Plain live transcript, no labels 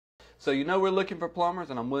So you know we're looking for plumbers,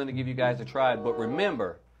 and I'm willing to give you guys a try. But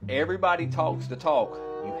remember, everybody talks the talk.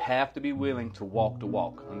 You have to be willing to walk the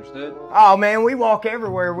walk. Understood? Oh, man, we walk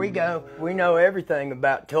everywhere we go. We know everything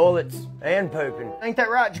about toilets and pooping. Ain't that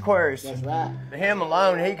right, Jaquarius? That's right. Him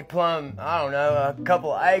alone, he could plumb, I don't know, a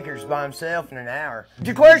couple of acres by himself in an hour.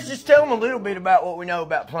 Jaquarius, just tell him a little bit about what we know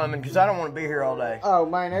about plumbing, because I don't want to be here all day. Oh,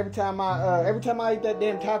 man, every time I eat that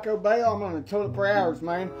damn Taco Bell, I'm on the toilet for hours,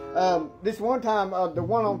 man. This one time, the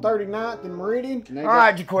one on 39th and Meridian. All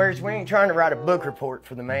right, Jaquarius, we ain't trying to write a book report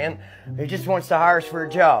for the man. He just wants to hire us for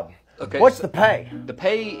a job. Okay. What's the pay? The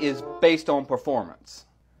pay is based on performance.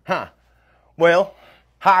 Huh. Well,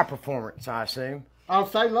 high performance, I assume. I'll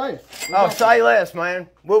say less. Oh, say less, man.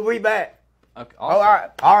 We'll be back. Okay. Oh, all right.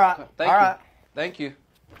 All right. Thank all you. right. Thank you.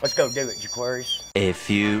 Let's go do it, Jaquarius. A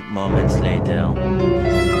few moments later. Walk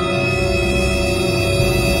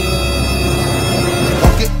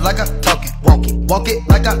it like I talk it, walk it, walk it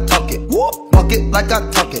like I talk it. Walk it like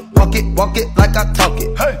I talk it, walk it like I talk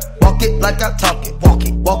it. Hey, walk it like I talk it, walk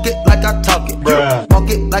it like I talk it. Walk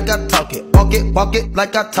it like I talk it, walk it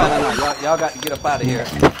like I talk it. No, y'all got to get up out of here.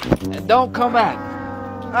 And don't come back.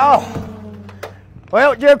 Oh.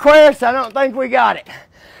 Well, Jaquarius, I don't think we got it.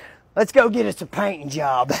 Let's go get us a painting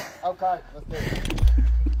job. Okay, let's do it.